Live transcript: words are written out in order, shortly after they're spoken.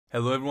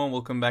Hello everyone,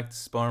 welcome back to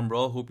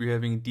Spar&Brawl. Hope you're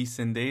having a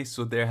decent day.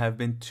 So there have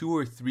been two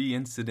or three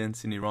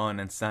incidents in Iran,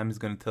 and Sam is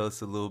going to tell us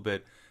a little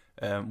bit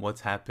what's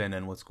happened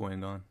and what's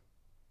going on.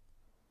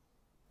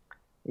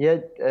 Yeah,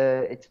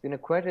 it's been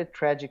quite a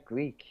tragic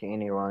week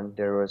in Iran.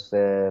 There was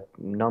a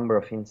number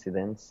of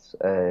incidents,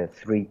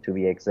 three to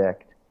be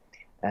exact.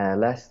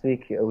 Last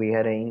week we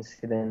had an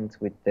incident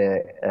with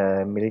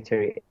the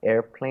military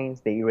airplanes.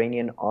 The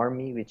Iranian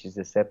army, which is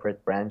a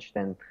separate branch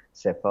than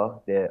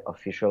Sepah, the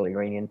official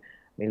Iranian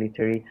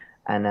military,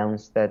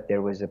 announced that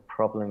there was a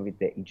problem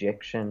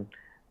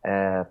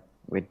uh,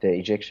 with the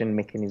ejection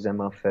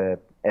mechanism of a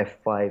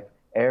F-5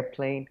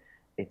 airplane.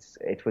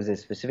 It was a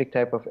specific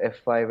type of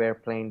F-5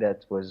 airplane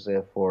that was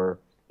for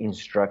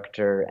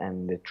instructor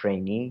and the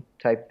trainee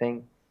type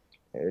thing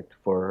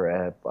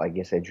for, I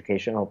guess,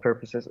 educational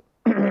purposes.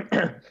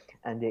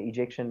 And the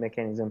ejection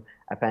mechanism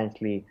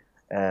apparently,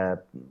 uh,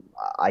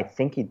 I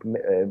think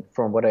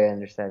from what I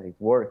understand, it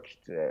worked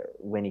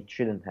when it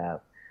shouldn't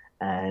have,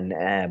 and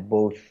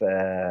both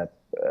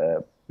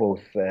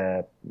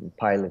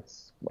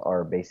pilots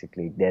are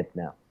basically dead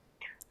now.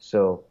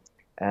 So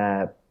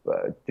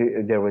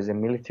there was a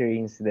military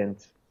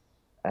incident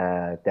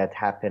that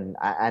happened,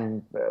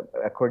 and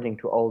according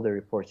to all the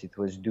reports, it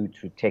was due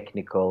to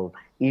technical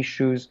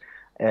issues.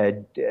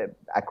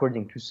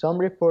 According to some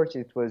reports,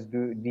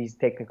 these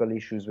technical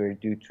issues were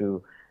due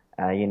to,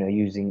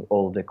 using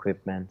old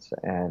equipment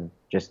and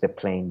just the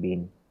plane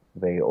being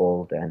very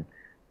old and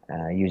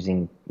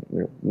using,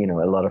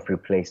 a lot of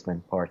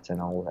replacement parts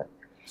and all that.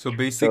 So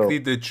basically,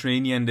 So, the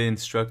trainee and the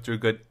instructor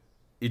got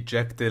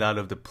ejected out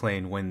of the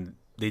plane when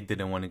they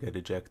didn't want to get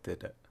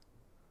ejected.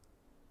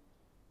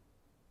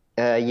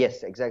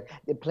 yes, exactly.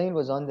 The plane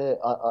was on the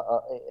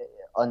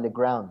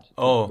ground. It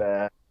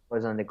Oh,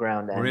 was on the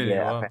ground, and really?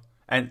 yeah, Wow.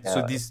 And so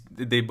uh,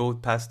 they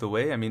both passed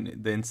away? I mean,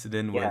 the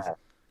incident was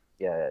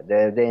yeah,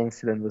 yeah. The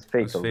incident was was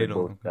fatal. They fatal.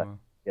 both Okay, died. wow.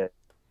 Yeah.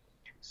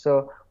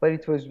 So, but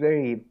it was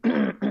very,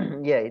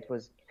 yeah. It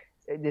was.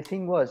 The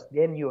thing was,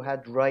 then you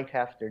had right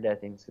after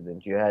that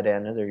incident, you had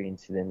another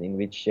incident in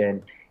which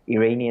an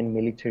Iranian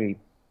military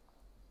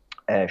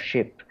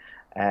ship,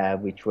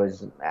 which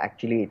was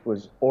actually it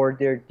was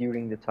ordered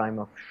during the time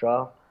of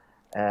Shah,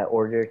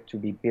 ordered to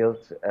be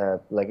built,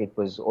 like it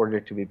was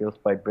ordered to be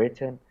built by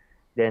Britain.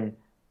 Then,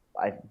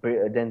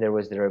 then there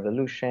was the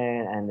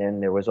revolution, and then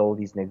there was all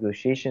these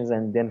negotiations,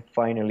 and then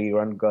finally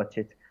Iran got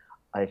it.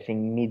 I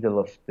think middle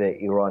of the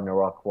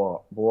Iran-Iraq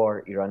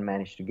war, Iran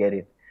managed to get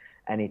it,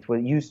 and it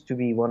was used to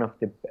be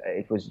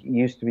it was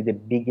used to be the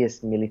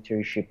biggest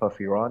military ship of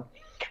Iran,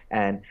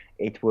 and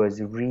it was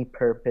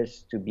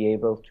repurposed to be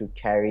able to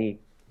carry,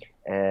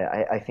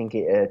 I think,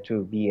 to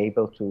be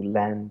able to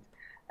land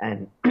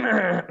and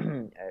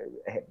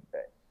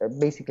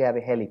basically have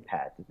a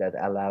helipad that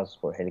allows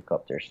for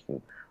helicopters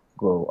to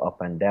go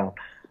up and down.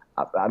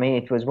 I mean,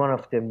 it was one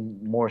of the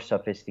more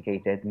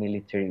sophisticated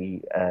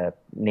military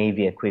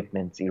navy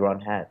equipments Iran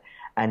had,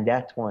 and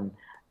that one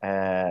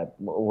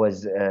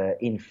was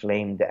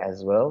inflamed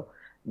as well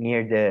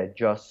near the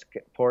Jusk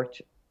port,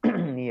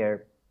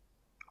 near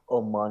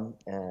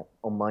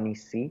Omani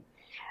Sea.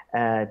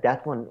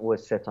 That one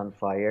was set on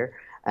fire,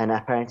 and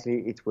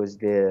apparently it was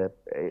the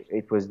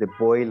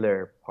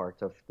boiler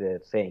part of the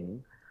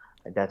thing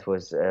that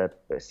was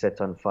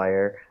set on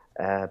fire,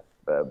 uh,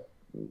 uh,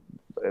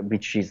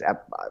 which is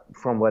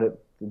from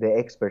what the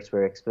experts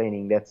were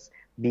explaining, that's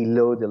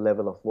below the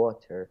level of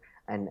water,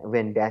 and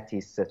when that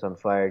is set on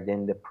fire,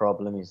 then the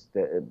problem is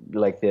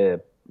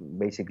the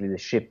basically the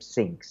ship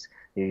sinks.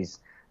 There is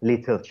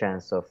little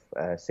chance of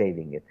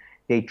saving it.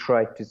 They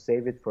tried to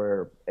save it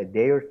for a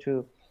day or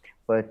two,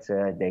 but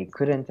they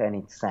couldn't, and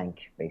it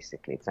sank.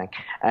 Basically, it sank.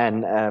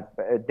 And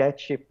that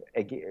ship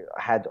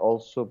had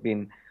also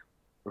been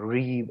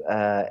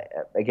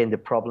again, the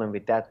problem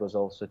with that was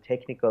also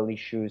technical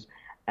issues,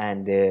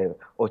 and the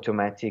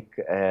automatic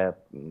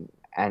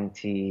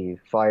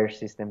anti-fire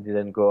system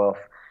didn't go off,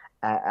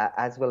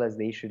 as well as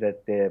the issue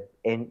that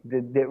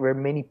there were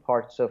many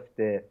parts of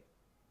the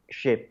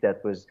ship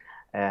that was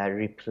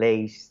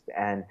replaced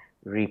and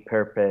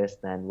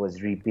repurposed and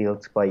was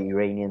rebuilt by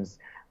Iranians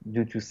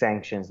due to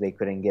sanctions. They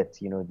couldn't get,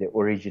 the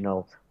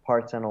original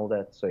parts and all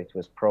that. So it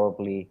was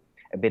probably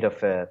a bit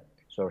of a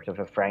sort of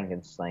a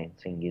Frankenstein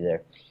thingy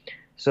there.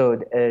 So,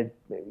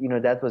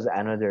 that was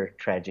another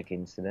tragic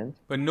incident.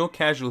 But no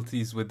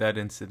casualties with that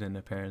incident,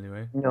 apparently,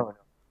 right? No, no,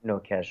 no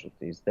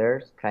casualties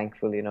there.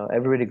 Thankfully,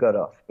 everybody got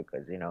off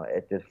because,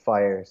 the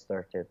fire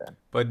started. And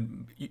But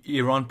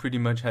Iran pretty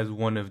much has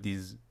one of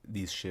these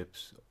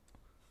ships,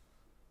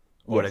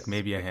 or like yes,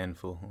 maybe a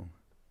handful. Hmm.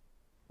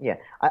 yeah,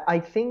 I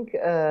think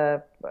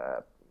I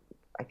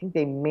think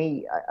they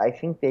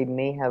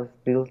may have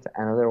built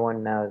another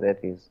one now that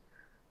is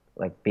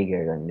like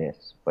bigger than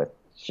this, but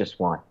it's just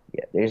one.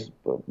 Yeah,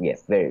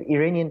 yes, very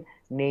Iranian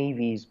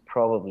Navy is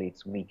probably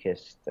its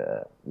weakest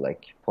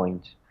like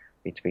point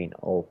between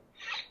all,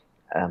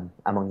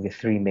 among the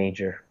three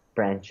major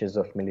branches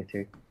of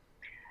military.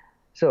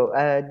 So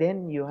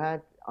then you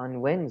had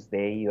on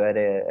Wednesday,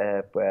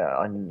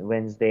 on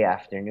Wednesday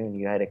afternoon,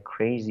 you had a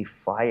crazy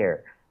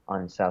fire on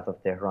south of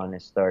Tehran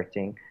is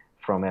starting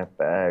from a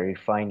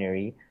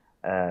refinery,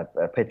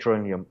 a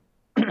petroleum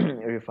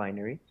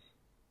refinery,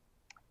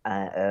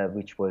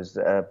 which was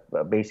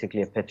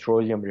basically a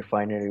petroleum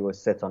refinery was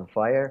set on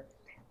fire,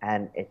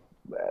 and it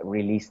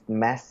released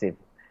massive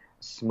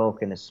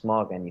smoke and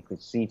smog, and you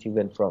could see it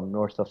even from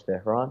north of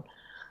Tehran.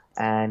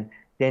 And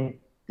then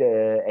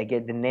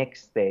again the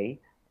next day,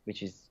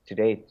 which is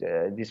today,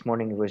 this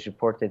morning it was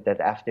reported that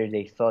after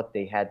they thought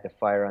they had the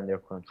fire under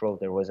control,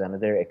 there was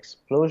another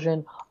explosion,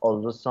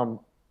 although some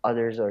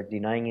others are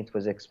denying it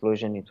was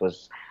explosion, it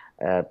was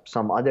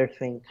some other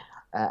thing.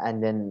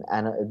 And then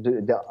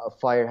the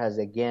fire has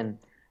again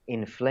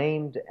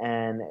inflamed,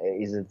 and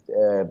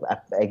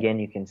again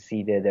you can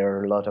see that there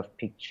are a lot of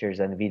pictures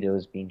and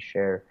videos being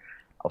shared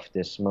of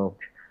the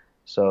smoke.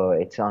 So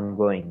it's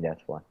ongoing, that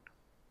one.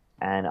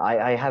 And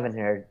I haven't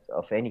heard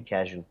of any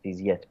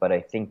casualties yet, but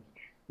I think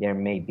there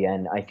may be.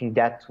 And I think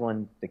that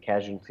one, the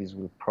casualties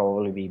will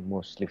probably be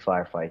mostly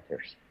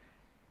firefighters.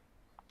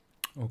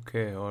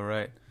 Okay, all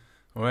right.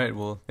 All right,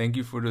 well, thank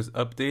you for those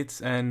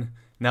updates. And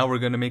now we're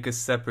going to make a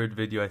separate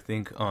video, I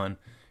think, on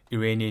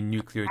Iranian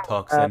nuclear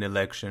talks and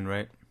election,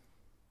 right?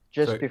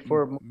 Just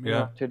before moving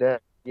on to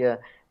that,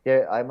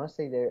 I must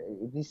say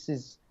this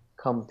is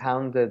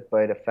compounded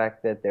by the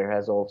fact that there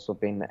has also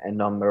been a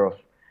number of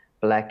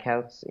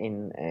blackouts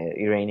in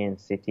Iranian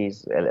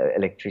cities,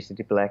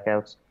 electricity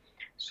blackouts.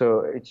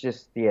 So it's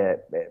just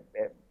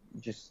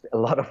just a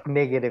lot of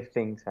negative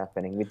things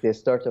happening with the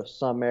start of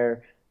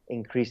summer,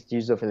 increased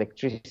use of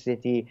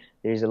electricity.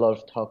 There is a lot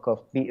of talk of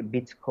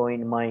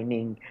Bitcoin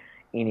mining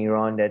in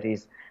Iran that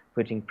is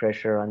putting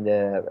pressure on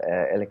the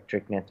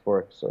electric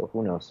network. So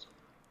who knows?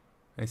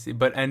 I see,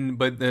 but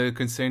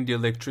concerning the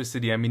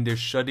electricity, I mean, they're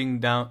shutting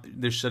down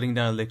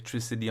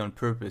electricity on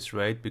purpose,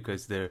 right?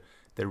 Because they're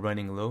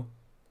running low.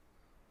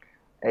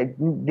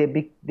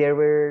 There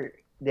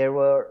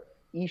were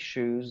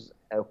issues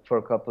for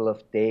a couple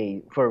of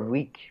days, for a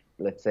week,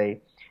 let's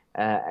say.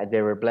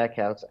 There were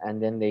blackouts,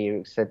 and then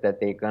they said that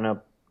they're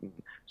gonna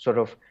sort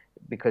of,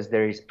 because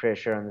there is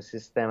pressure on the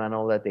system and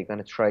all that, they're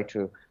gonna try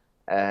to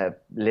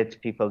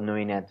let people know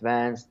in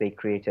advance. They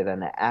created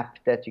an app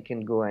that you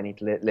can go and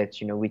it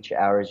lets you know which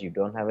hours you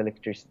don't have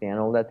electricity and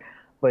all that.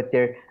 But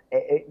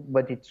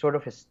it sort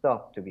of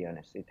stopped, to be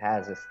honest. It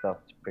has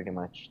stopped pretty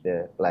much,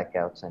 the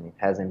blackouts, and it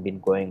hasn't been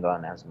going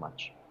on as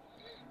much.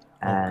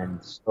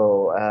 And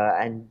so,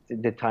 and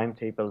the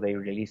timetable they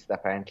released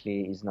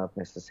apparently is not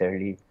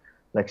necessarily,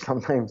 like,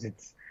 sometimes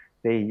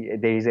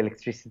there is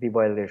electricity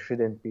while there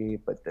shouldn't be,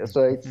 but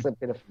so it's a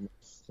bit of a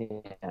mess.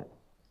 Yeah.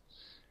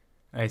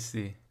 I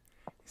see.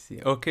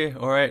 Okay,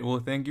 all right. Well,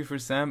 thank you for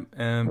Sam.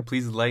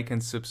 Please like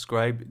and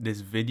subscribe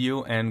this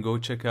video, and go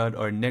check out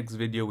our next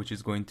video, which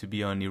is going to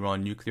be on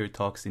Iran nuclear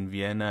talks in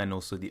Vienna and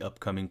also the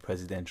upcoming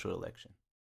presidential election.